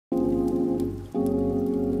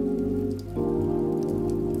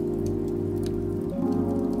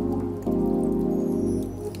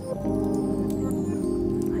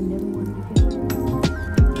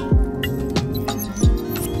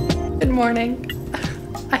morning.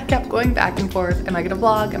 I kept going back and forth. Am I gonna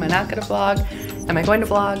vlog? Am I not gonna vlog? Am I going to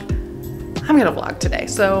vlog? I'm gonna vlog today.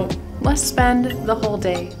 So let's spend the whole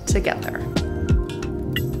day together.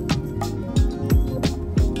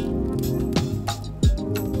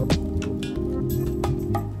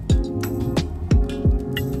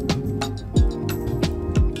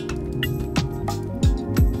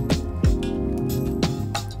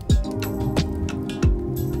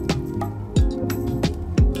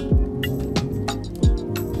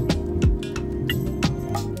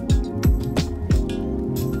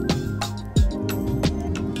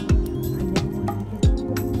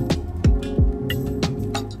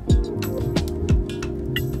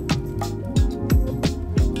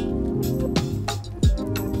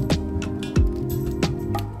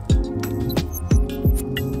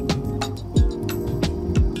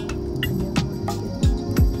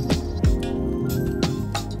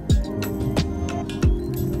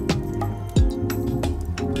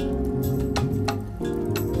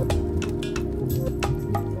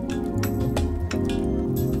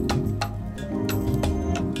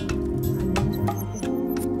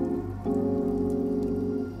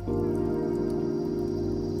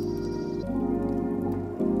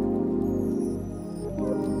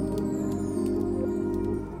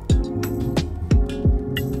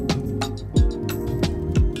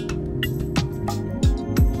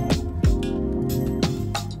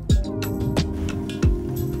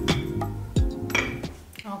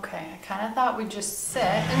 I thought we'd just sit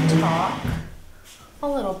and talk a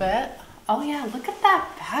little bit. Oh yeah, look at that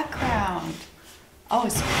background. Oh,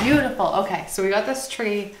 it's beautiful. Okay, so we got this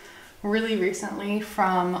tree really recently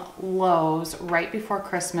from Lowe's right before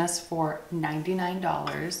Christmas for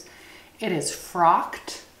 $99. It is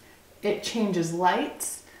frocked. It changes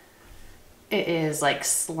lights. It is like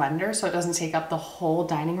slender, so it doesn't take up the whole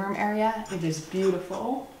dining room area. It is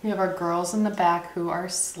beautiful. We have our girls in the back who are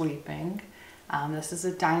sleeping. This is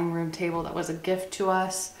a dining room table that was a gift to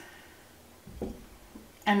us,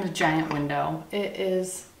 and a giant window. It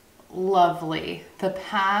is lovely. The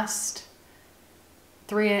past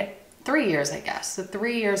three years, I guess, the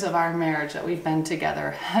 3 years of our marriage that we've been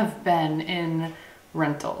together have been in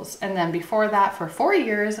rentals. And then before that, for 4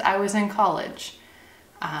 years, I was in college.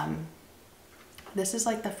 This is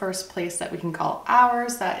like the first place that we can call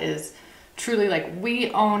ours that is truly like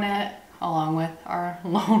we own it, along with our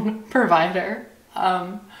loan provider.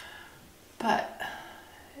 But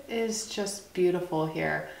it is just beautiful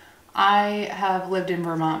here. I have lived in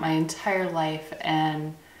Vermont my entire life,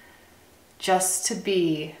 and just to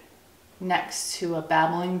be next to a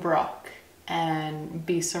babbling brook and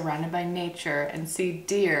be surrounded by nature and see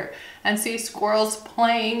deer and see squirrels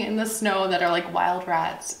playing in the snow that are like wild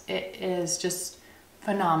rats, it is just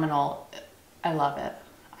phenomenal. I love it.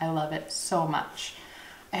 I love it so much.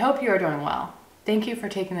 I hope you are doing well. Thank you for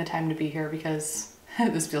taking the time to be here, because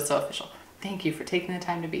this feels so official. Thank you for taking the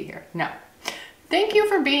time to be here. No. Thank you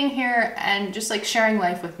for being here and just like sharing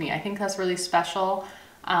life with me. I think that's really special.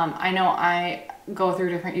 I know I go through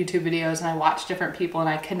different YouTube videos and I watch different people and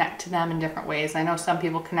I connect to them in different ways. I know some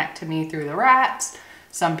people connect to me through the rats,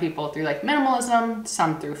 some people through like minimalism,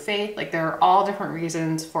 some through faith. Like there are all different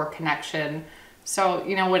reasons for connection. So,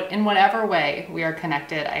 you know what, in whatever way we are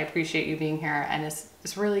connected, I appreciate you being here, and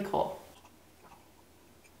it's really cool.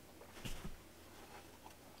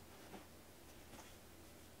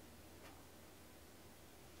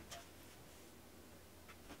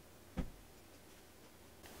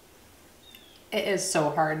 It is so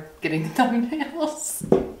hard getting thumbnails.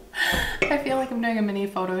 I feel like I'm doing a mini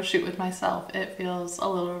photo shoot with myself. It feels a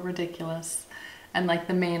little ridiculous. And like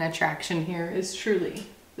the main attraction here is truly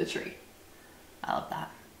the tree. I love that.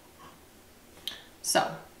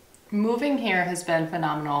 So moving here has been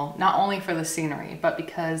phenomenal, not only for the scenery, but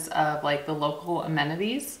because of like the local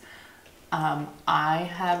amenities. I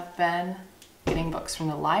have been getting books from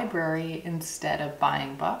the library instead of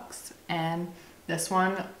buying books. And this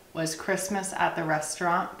one was Christmas at the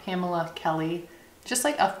Restaurant, Pamela Kelly. Just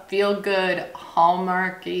like a feel-good,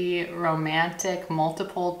 hallmarky, romantic,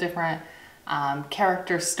 multiple different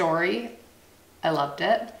character story. I loved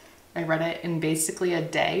it. I read it in basically a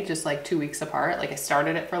day, just like 2 weeks apart. Like I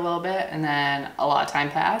started it for a little bit and then a lot of time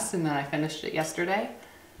passed and then I finished it yesterday.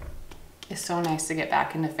 It's so nice to get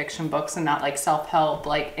back into fiction books and not like self-help,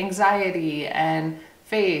 like anxiety and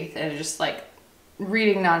faith, and just like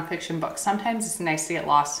reading nonfiction books. Sometimes it's nice to get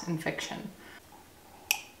lost in fiction.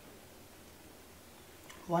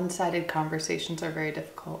 One-sided conversations are very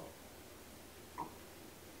difficult.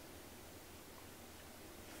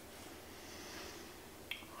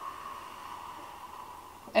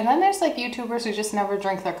 And then there's like YouTubers who just never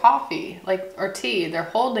drink their coffee, like, or tea. They're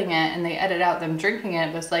holding it and they edit out them drinking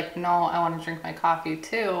it, but it's like, no, I want to drink my coffee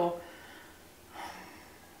too.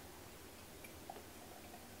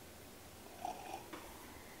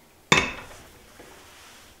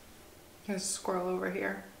 There's a squirrel over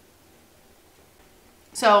here.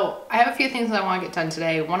 So I have a few things that I want to get done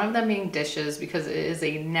today. One of them being dishes, because it is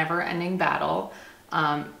a never-ending battle.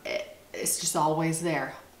 It's just always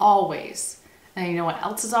there, always. And you know what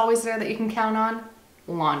else is always there that you can count on?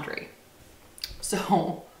 Laundry.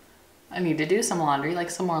 So I need to do some laundry, like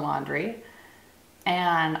some more laundry.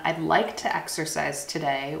 And I'd like to exercise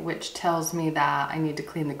today, which tells me that I need to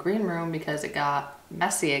clean the green room because it got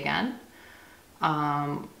messy again.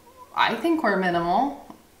 I think we're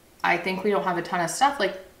minimal. I think we don't have a ton of stuff.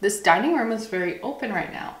 Like, this dining room is very open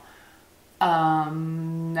right now.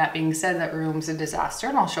 That being said, that room's a disaster,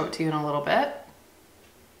 and I'll show it to you in a little bit.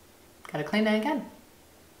 Gotta clean it again.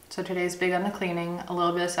 So today's big on the cleaning, a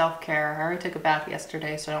little bit of self-care. I already took a bath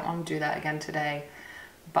yesterday, so I don't want to do that again today.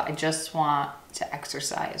 But I just want to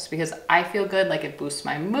exercise because I feel good. Like, it boosts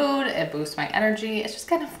my mood, it boosts my energy. It's just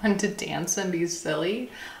kind of fun to dance and be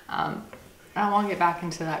silly. I want to get back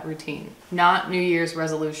into that routine. Not New Year's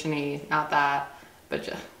resolution-y, not that, but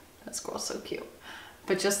just, that squirrel's so cute.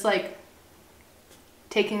 But just like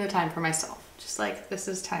taking the time for myself. Just like, this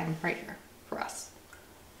is time right here for us.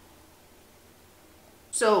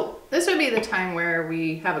 So this would be the time where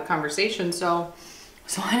we have a conversation, so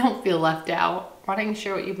I don't feel left out. Why don't you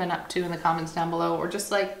share what you've been up to in the comments down below, or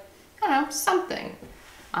just like, I don't know, something.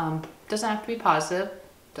 Doesn't have to be positive,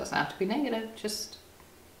 doesn't have to be negative, just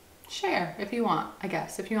share if you want, I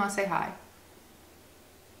guess, if you want to say hi.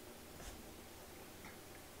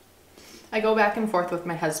 I go back and forth with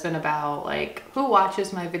my husband about like who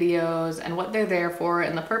watches my videos and what they're there for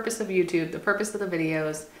and the purpose of YouTube, the purpose of the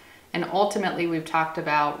videos. And ultimately we've talked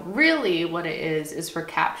about really what it is for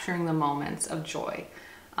capturing the moments of joy.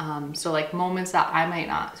 So like moments that I might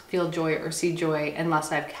not feel joy or see joy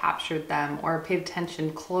unless I've captured them or paid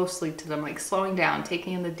attention closely to them, like slowing down,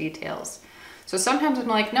 taking in the details. So sometimes I'm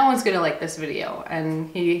like, no one's gonna like this video, and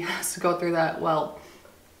he has to go through that, well,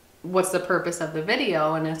 what's the purpose of the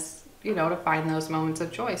video? And it's, you know, to find those moments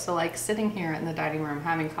of joy. So like sitting here in the dining room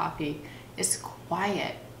having coffee is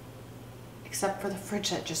quiet, except for the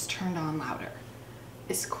fridge that just turned on louder.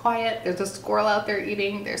 It's quiet, there's a squirrel out there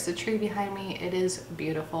eating, there's a tree behind me. It is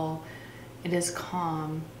beautiful, it is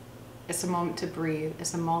calm. It's a moment to breathe.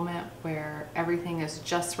 It's a moment where everything is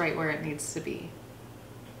just right where it needs to be.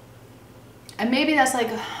 And maybe that's like,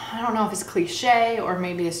 I don't know if it's cliche or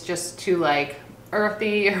maybe it's just too like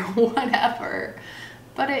earthy or whatever,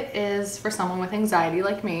 but it is, for someone with anxiety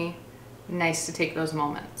like me, nice to take those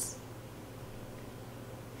moments.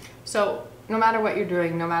 So no matter what you're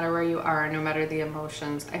doing, no matter where you are, no matter the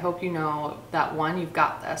emotions, I hope you know that one, you've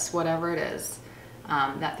got this, whatever it is,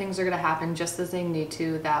 that things are gonna happen just as they need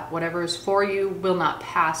to, that whatever is for you will not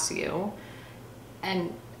pass you.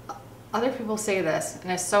 And other people say this,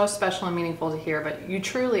 and it's so special and meaningful to hear, but you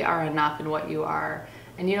truly are enough in what you are,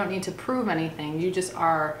 and you don't need to prove anything. You just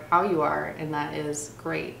are how you are, and that is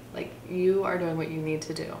great. Like, you are doing what you need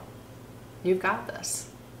to do. You've got this.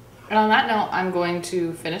 And on that note, I'm going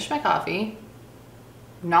to finish my coffee,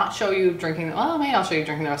 not show you drinking, well, maybe I'll show you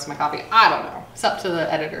drinking the rest of my coffee. I don't know. It's up to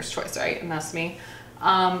the editor's choice, right? And that's me.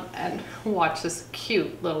 And watch this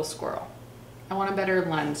cute little squirrel. I want a better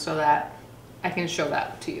lens so that I can show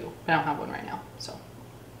that to you. I don't have one right now, so.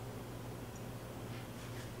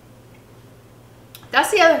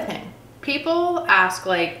 That's the other thing. People ask,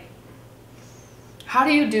 like, how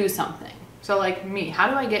do you do something? So like me, how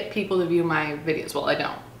do I get people to view my videos? Well, I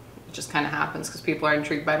don't. It just kind of happens because people are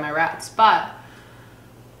intrigued by my rats, but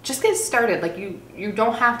just get started. Like, you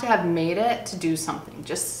don't have to have made it to do something.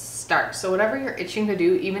 Just start. So whatever you're itching to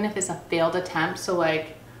do, even if it's a failed attempt. So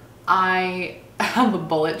like, I have a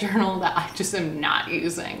bullet journal that I just am not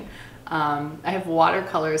using. I have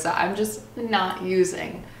watercolors that I'm just not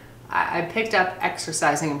using. I picked up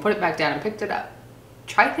exercising and put it back down and picked it up.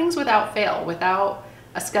 Try things without fail, without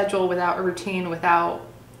a schedule, without a routine, without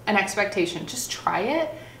an expectation. Just try it.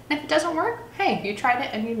 And if it doesn't work, hey, you tried it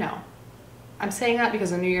and you know. I'm saying that because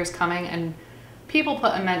the New Year's coming and people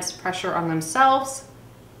put immense pressure on themselves,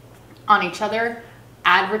 on each other.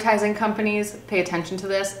 Advertising companies pay attention to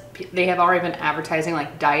this. They have already been advertising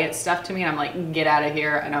like diet stuff to me, and I'm like, get out of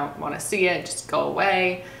here. I don't want to see it. Just go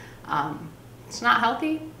away. It's not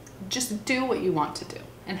healthy. Just do what you want to do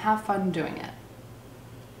and have fun doing it.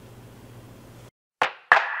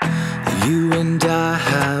 You and I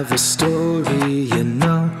have a story, you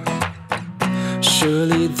know.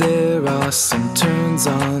 Surely there are some turns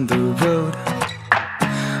on the road.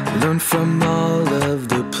 Learn from all of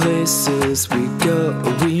the places we go.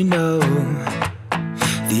 We know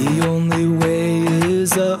the only way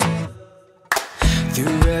is up.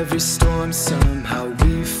 Through every storm somehow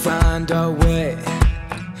we find our way.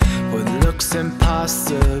 What looks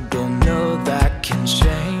impossible, know that can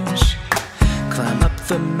change. Climb up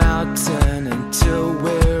the mountain until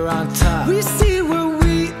we're on top. We see where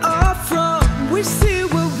we are from, we see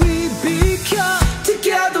what we become.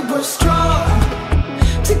 Together we're strong,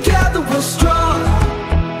 together we're strong.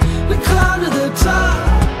 We climb to the top,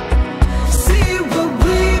 see what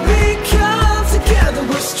we become. Together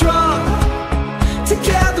we're strong,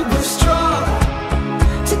 together we're strong,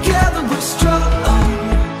 together we're strong,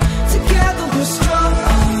 together we're strong.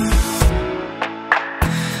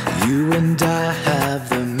 You and I have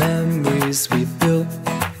the memories we built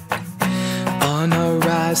on our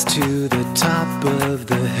rise to the top of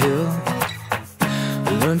the hill.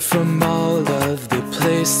 Learn from all of the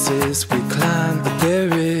places we climb, but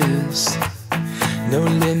there is no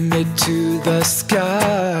limit to the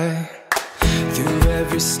sky. Through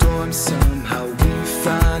every storm somehow we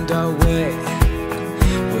find our way.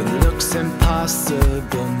 What looks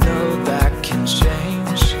impossible, know that can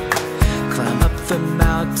change. Climb up the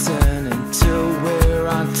mountain until we're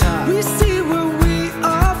on top. We see where we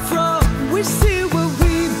are from, we see what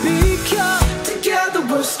we become. Together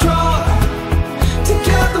we're strong,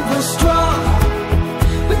 together we're strong.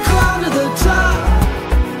 We climb to the top,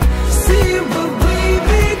 see what we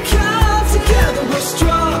become. Together we're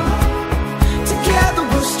strong, together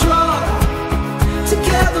we're strong,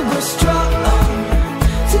 together we're strong,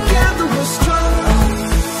 together we're strong,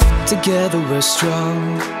 together we're strong.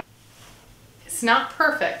 It's not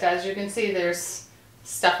perfect. As you can see, there's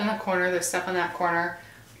stuff in the corner, there's stuff in that corner,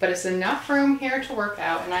 but it's enough room here to work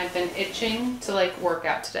out, and I've been itching to like work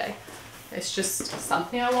out today. It's just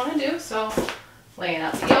something I want to do, so laying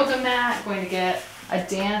out the yoga mat, going to get a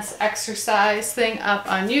dance exercise thing up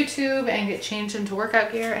on YouTube and get changed into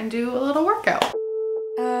workout gear and do a little workout.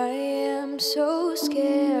 I am so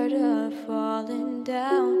scared of falling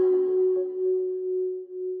down.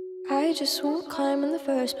 I just won't climb in the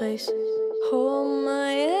first place. Hold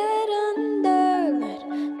my head under, let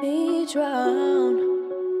me drown.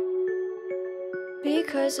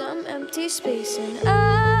 Because I'm empty space and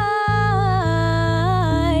I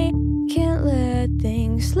can't let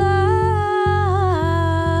things lie.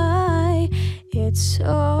 It's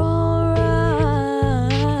alright,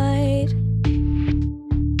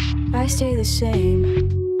 I stay the same.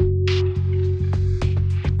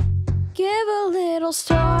 Give a little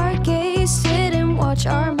stargaze, sit and watch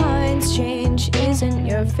our minds change. Isn't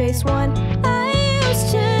your face one I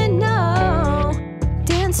used to know?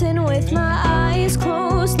 Dancing with my eyes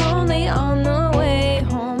closed, lonely on the way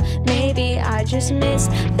home. Maybe I just miss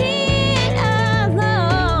being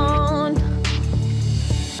alone.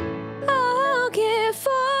 I'll give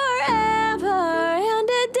forever and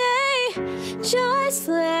a day. Just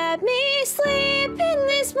let me sleep in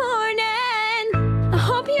this morning. I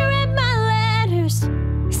hope you read my letters,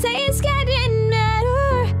 say it's getting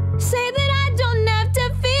better. Say that I don't have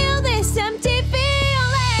to feel this empty.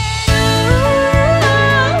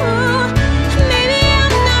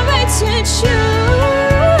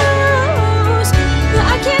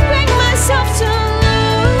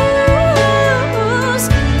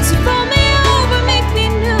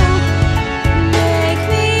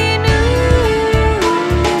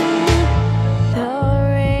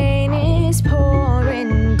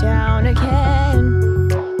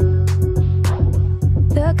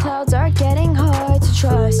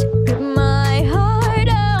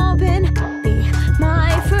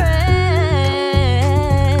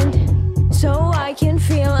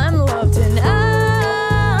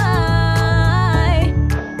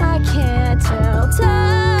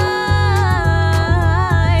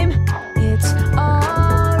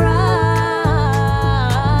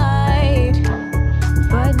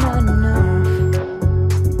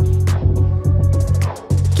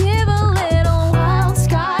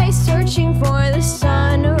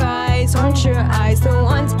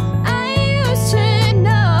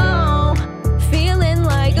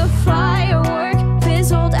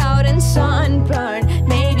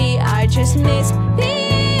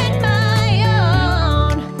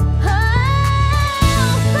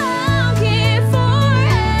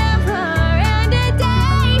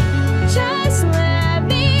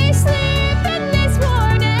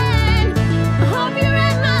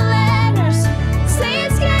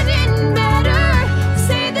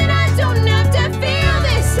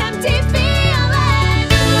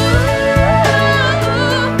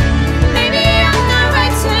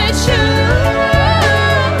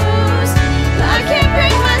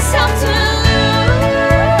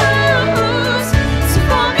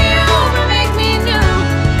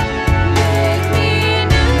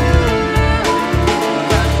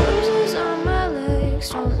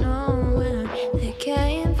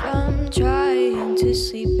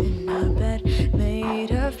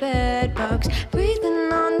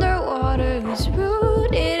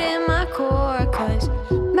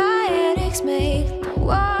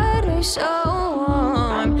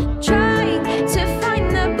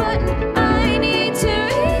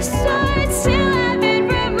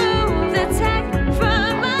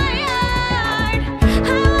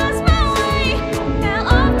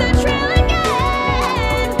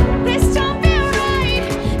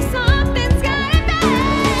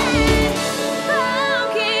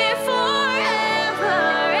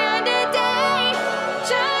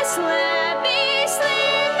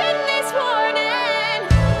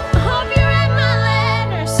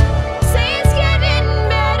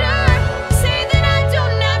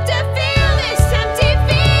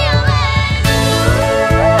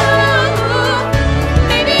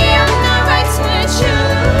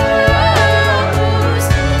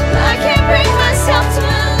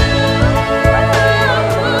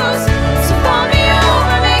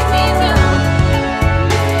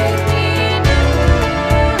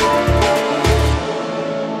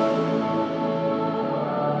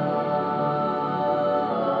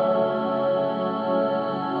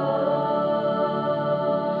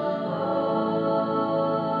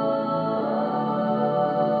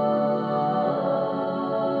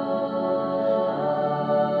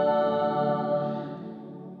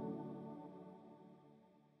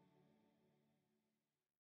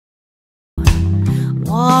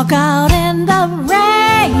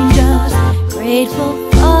 grateful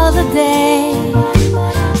for the day.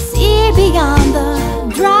 See beyond the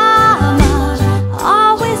drama,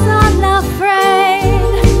 always unafraid.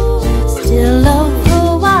 Still love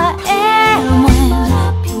who I am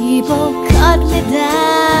when people cut me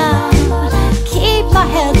down. Keep my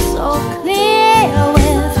head so clear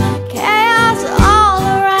with chaos all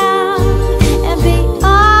around, and be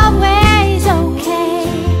always okay.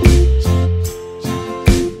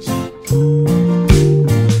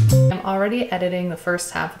 I'm already editing the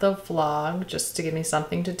first half of the vlog just to give me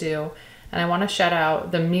something to do. And I want to shout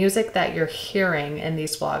out the music that you're hearing in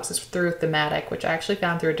these vlogs is through Thematic, which I actually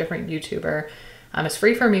found through a different YouTuber. It's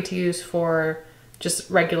free for me to use for just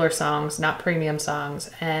regular songs, not premium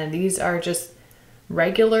songs. And these are just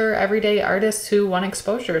regular everyday artists who want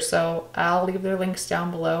exposure. So I'll leave their links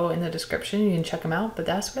down below in the description. You can check them out, but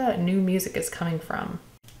that's where that new music is coming from.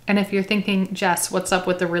 And if you're thinking, Jess, what's up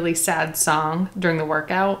with the really sad song during the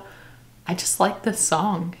workout? I just like this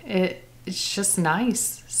song. It's just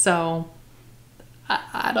nice. So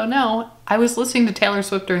I don't know. I was listening to Taylor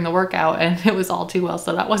Swift during the workout and it was All Too Well,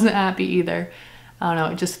 so that wasn't happy either. I don't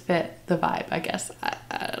know, it just fit the vibe, I guess. I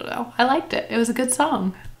don't know. I liked it. It was a good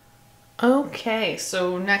song. Okay,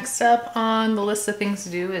 so next up on the list of things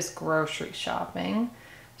to do is grocery shopping.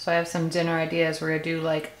 So I have some dinner ideas. We're gonna do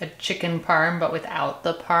like a chicken parm, but without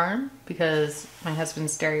the parm because my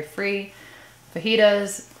husband's dairy free.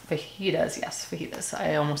 Fajitas, yes, fajitas.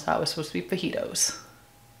 I almost thought it was supposed to be fajitos,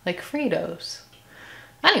 like Fritos.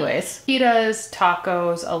 Anyways, fajitas,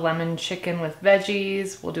 tacos, a lemon chicken with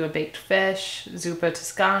veggies. We'll do a baked fish, zuppa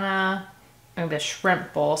toscana, and a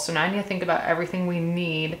shrimp bowl. So now I need to think about everything we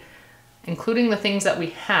need, including the things that we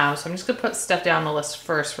have. So I'm just gonna put stuff down the list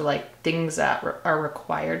first for like things that are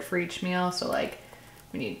required for each meal. So like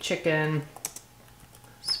we need chicken,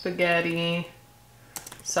 spaghetti,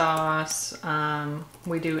 sauce.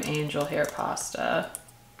 We do angel hair pasta.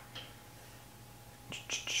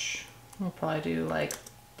 We'll probably do like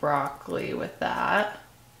broccoli with that.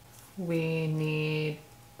 We need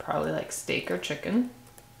probably like steak or chicken.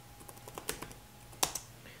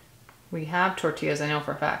 We have tortillas, I know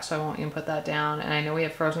for a fact, so I won't even put that down. And I know we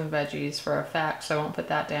have frozen veggies for a fact, so I won't put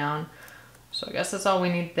that down. So I guess that's all we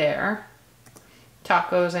need there.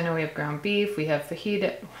 Tacos, I know we have ground beef. We have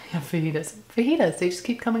fajitas. Fajitas, they just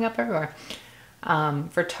keep coming up everywhere.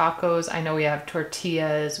 For tacos, I know we have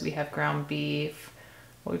tortillas. We have ground beef.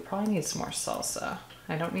 Well, we probably need some more salsa.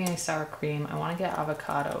 I don't need any sour cream. I want to get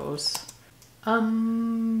avocados.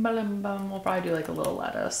 We'll probably do like a little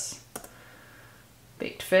lettuce.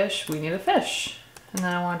 Baked fish, we need a fish. And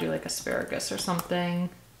then I want to do like asparagus or something.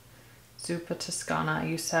 Zuppa toscana, I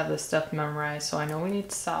used to have this stuff memorized, so I know we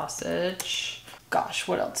need sausage. Gosh,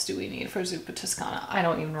 what else do we need for zuppa toscana? I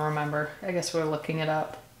don't even remember. I guess we're looking it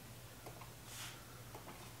up.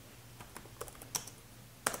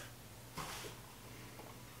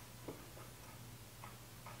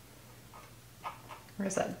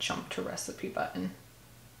 Where's that jump to recipe button?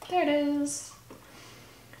 There it is.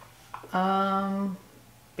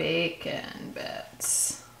 Bacon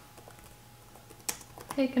bits.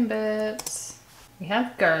 Bacon bits. We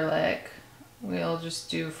have garlic. We'll just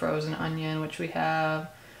do frozen onion, which we have.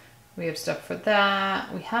 We have stuff for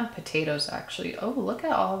that. We have potatoes actually. Oh, look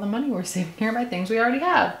at all the money we're saving here by things we already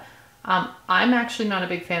have. I'm actually not a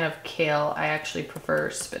big fan of kale. I actually prefer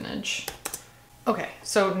spinach. Okay,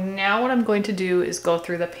 so now what I'm going to do is go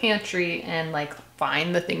through the pantry and like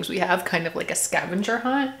find the things we have, kind of like a scavenger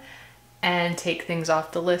hunt, and take things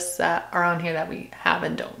off the list that are on here that we have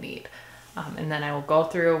and don't need. And then I will go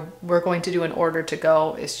through, we're going to do an order to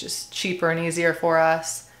go. It's just cheaper and easier for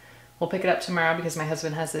us. We'll pick it up tomorrow because my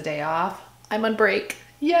husband has the day off. I'm on break,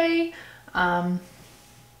 yay. Yeah,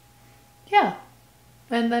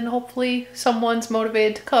 and then hopefully someone's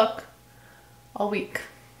motivated to cook all week.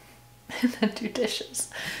 And then do dishes.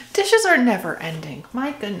 Dishes are never ending.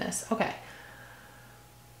 My goodness. Okay.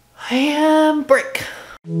 I am break.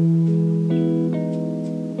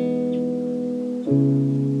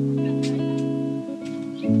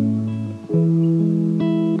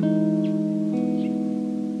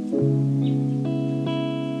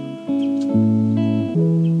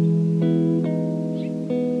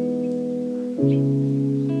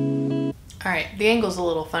 Alright, the angle's a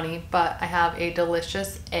little funny, but I have a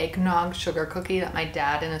delicious eggnog sugar cookie that my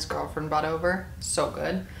dad and his girlfriend brought over. So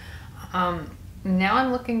good. Now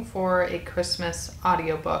I'm looking for a Christmas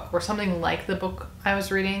audiobook or something like the book I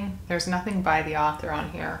was reading. There's nothing by the author on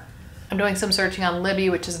here. I'm doing some searching on Libby,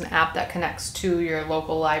 which is an app that connects to your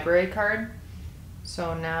local library card.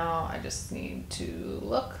 So now I just need to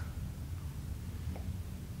look.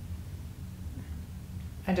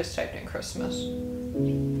 I just typed in Christmas.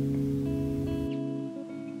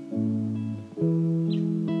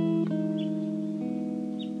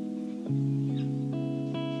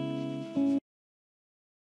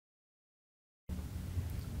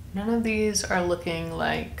 of these are looking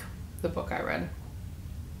like the book I read.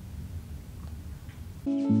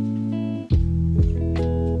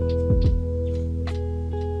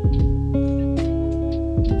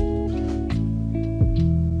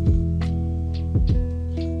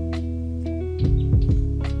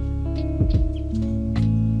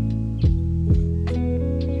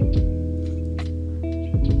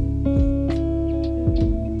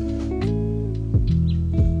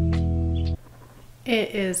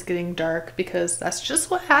 It is getting dark because that's just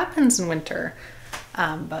what happens in winter.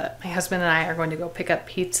 But my husband and I are going to go pick up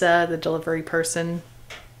pizza. The delivery person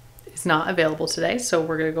is not available today, so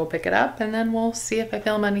we're going to go pick it up, and then we'll see if I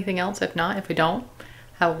film anything else. If not, if we don't,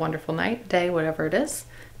 have a wonderful night, day, whatever it is.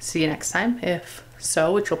 See you next time. If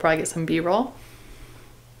so, which we'll probably get some B-roll.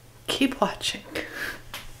 Keep watching.